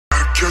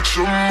catch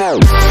 'em all.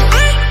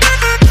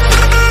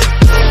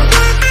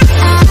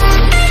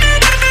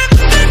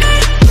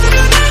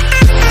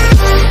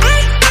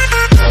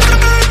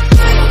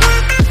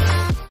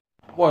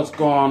 What's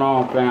going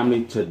on,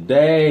 family?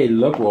 Today,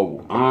 look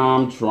what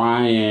I'm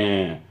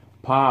trying.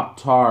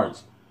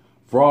 Pop-Tarts,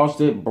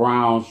 frosted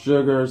brown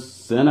sugar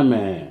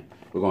cinnamon.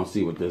 We're gonna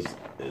see what this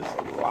is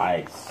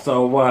like.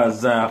 So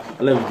what's up?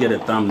 Let's get a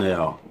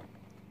thumbnail.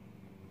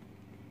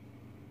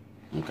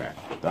 Okay,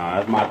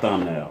 that's my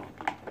thumbnail.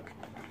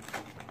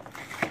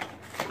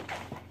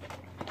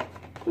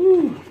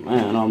 Whew,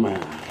 man, oh man.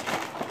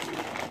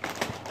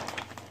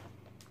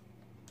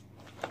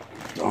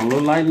 Don't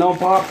look like no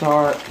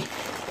Pop-Tart.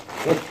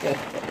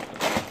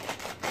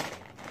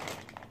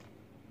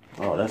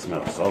 Oh, that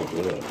smells so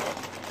good.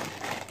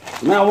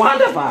 Smell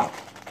wonderful.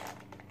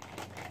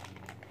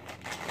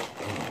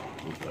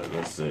 Okay,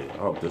 let's see. I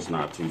hope this is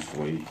not too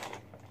sweet.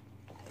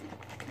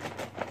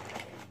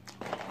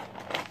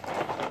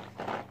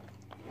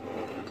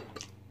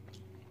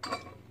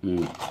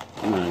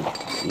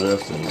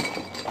 Let's see.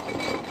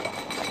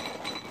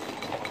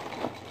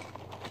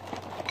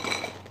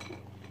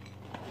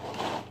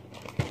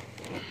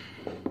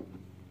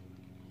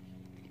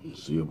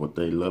 See what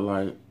they look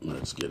like.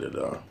 Let's get it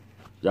up.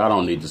 Y'all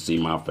don't need to see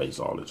my face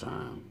all the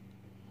time.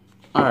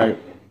 All right,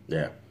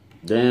 yeah.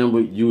 Then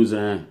we're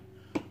using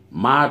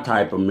my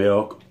type of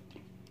milk.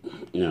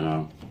 You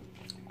know,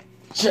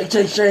 shake,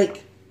 shake,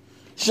 shake,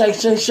 shake,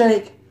 shake,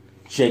 shake,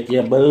 shake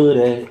your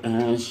booty,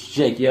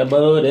 shake your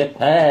booty,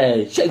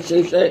 hey, shake,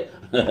 shake, shake.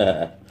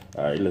 All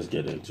right, let's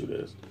get into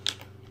this.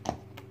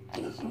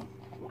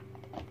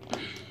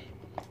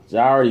 See,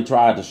 I already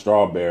tried the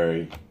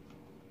strawberry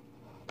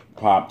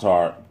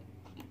Pop-Tart,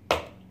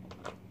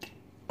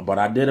 but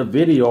I did a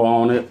video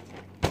on it.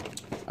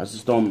 I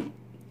just don't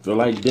feel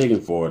like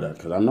digging for it,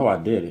 because I know I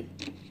did it.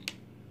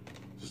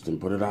 Just didn't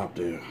put it out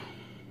there.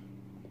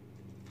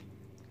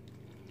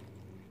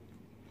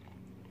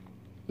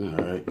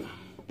 Alright.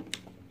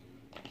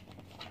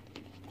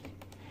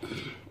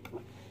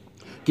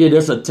 Give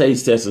this a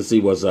taste test and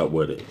see what's up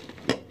with it.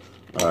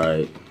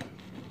 Alright.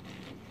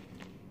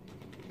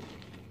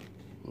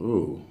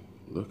 Ooh.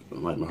 Look,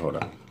 hold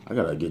on. I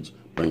gotta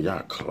bring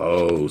y'all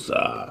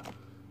closer.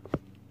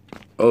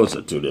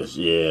 Closer to this,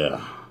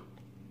 yeah.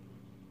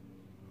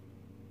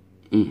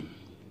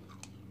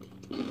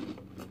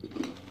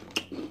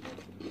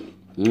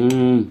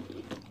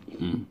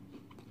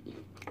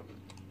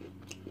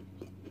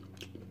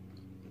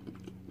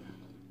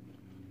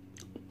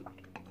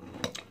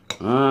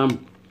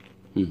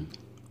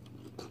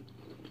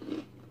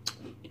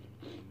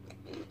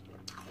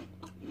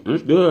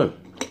 It's good.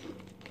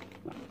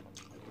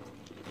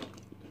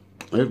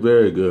 It's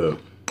very good.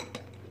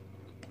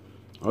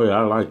 Oh yeah,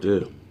 I like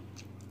this.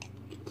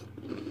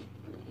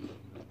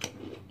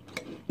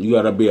 You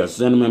gotta be a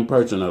cinnamon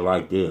person to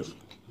like this.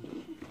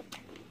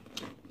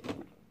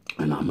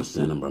 And I'm a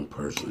cinnamon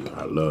person.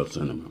 I love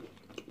cinnamon.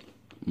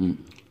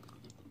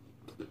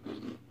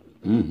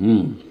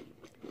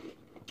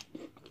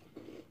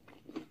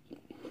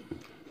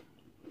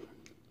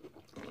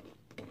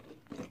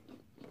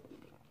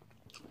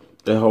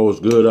 That holds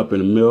good up in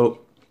the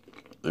milk.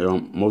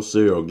 Most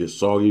cereal gets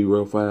soggy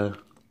real fast.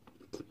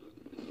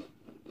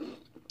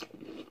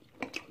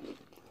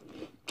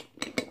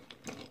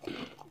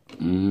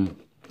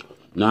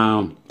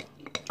 Now,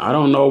 I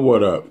don't know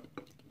what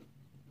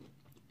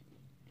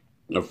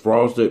the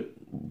frosted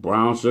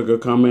brown sugar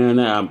come in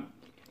at.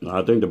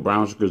 I think the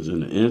brown sugar's in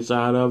the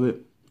inside of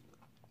it.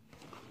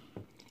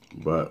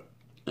 But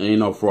ain't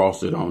no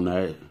frosted on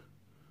that.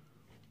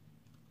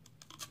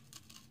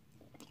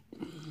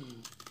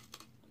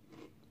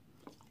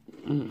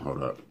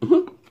 Hold up.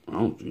 I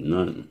don't see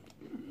nothing.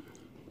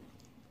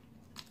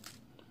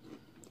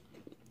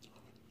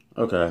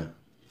 Okay.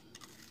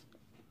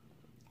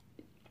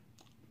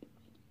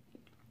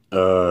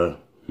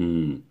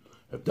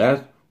 If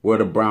that's where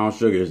the brown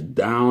sugar is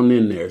down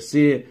in there,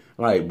 see it?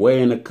 Like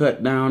way in the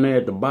cut down there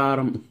at the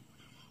bottom.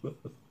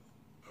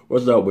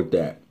 What's up with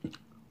that?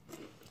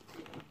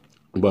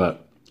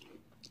 But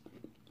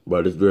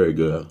it's very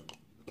good.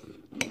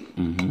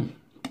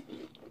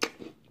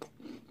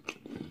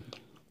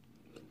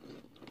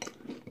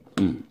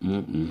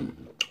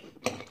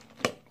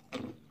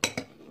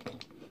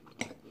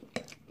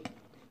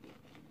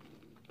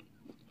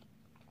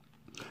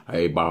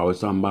 Everybody always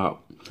talking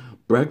about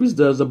breakfast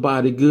does a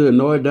body good.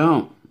 No, it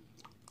don't.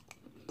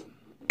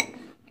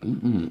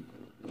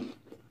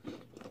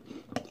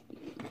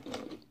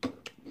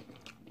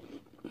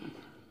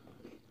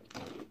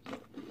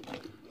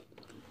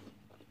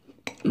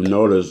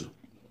 Notice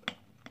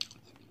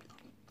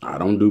I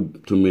don't do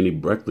too many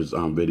breakfast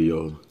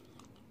videos.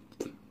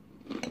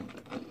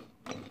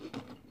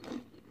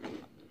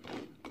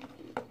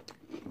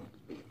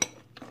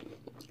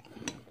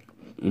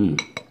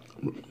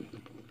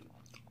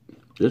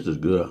 This is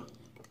good.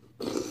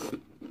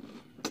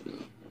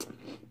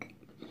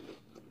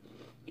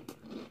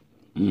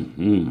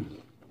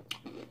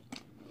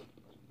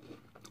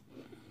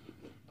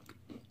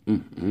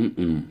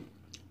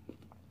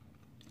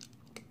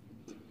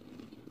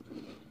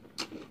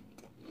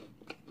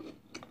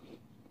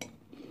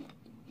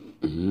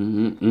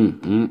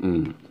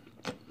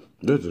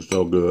 This is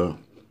so good.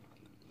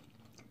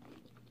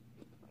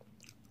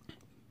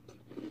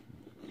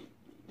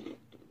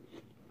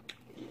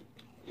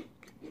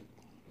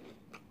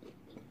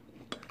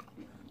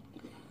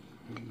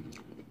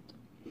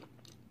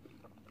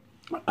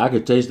 I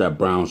could taste that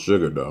brown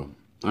sugar though.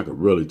 I could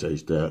really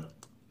taste that.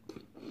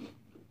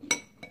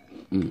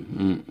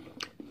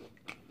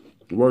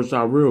 Works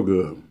out real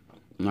good.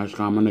 Nice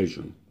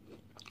combination.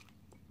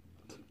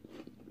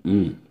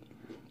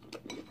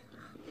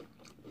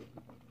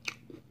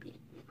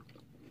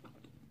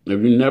 If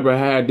you never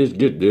had this,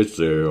 get this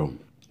cereal.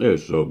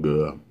 It's so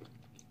good.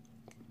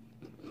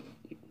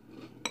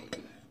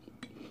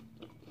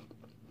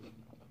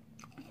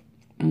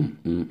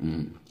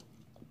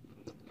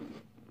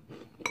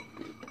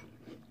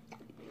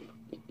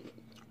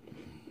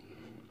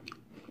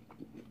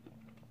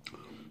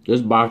 This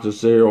box of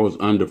cereal is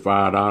under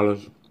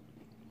 $5.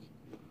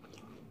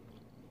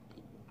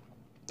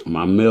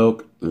 My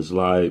milk is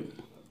like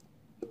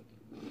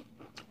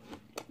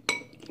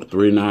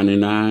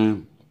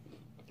 $3.99,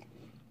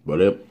 but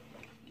it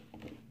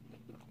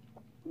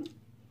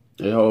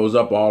holds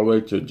up all the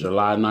way to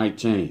July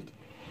 19th.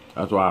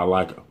 That's why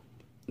I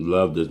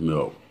love this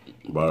milk.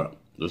 But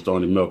it's the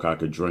only milk I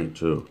could drink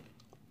too.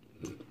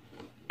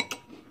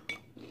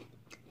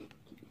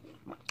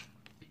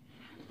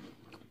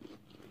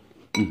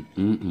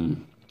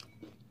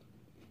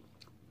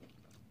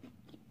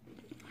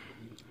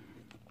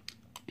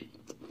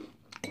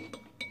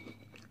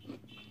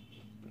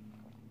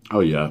 Oh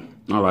yeah,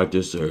 I like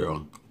this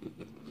cereal.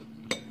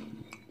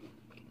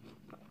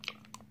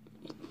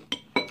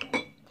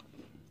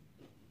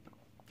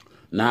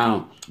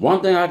 Now,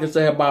 one thing I can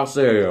say about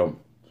cereal,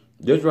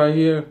 this right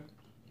here,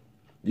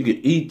 you can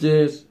eat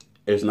this,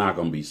 it's not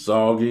going to be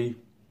soggy.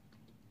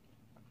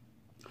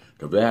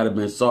 If it had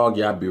been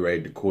soggy, I'd be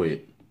ready to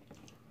quit.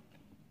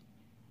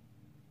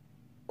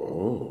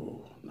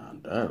 Oh, now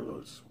that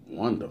looks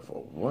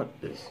wonderful. What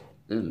is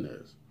in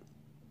this?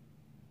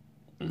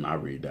 And I'll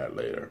read that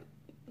later,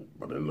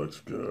 but it looks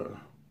good.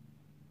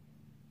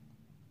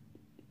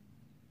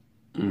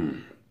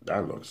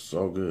 That looks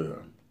so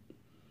good.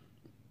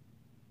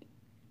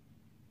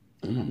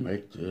 I'm gonna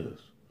make this.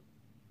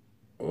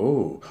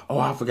 Oh,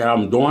 I forgot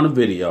I'm doing a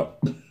video.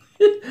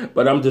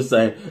 But I'm just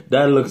saying,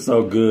 that looks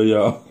so good,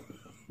 y'all.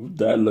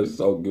 That looks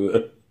so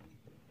good.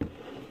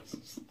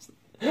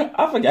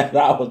 I forgot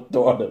I was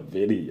doing a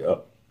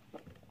video.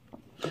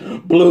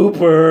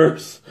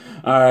 Bloopers.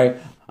 All right,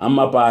 I'm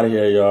up out of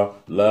here, y'all.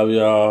 Love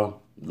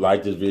y'all.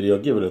 Like this video.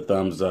 Give it a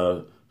thumbs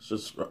up.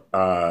 Just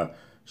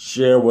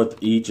share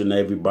with each and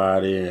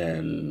everybody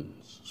and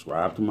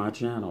subscribe to my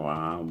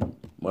channel.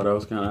 What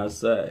else can I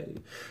say?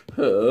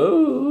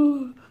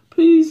 Oh,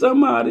 peace.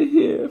 I'm out of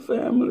here,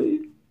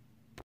 family.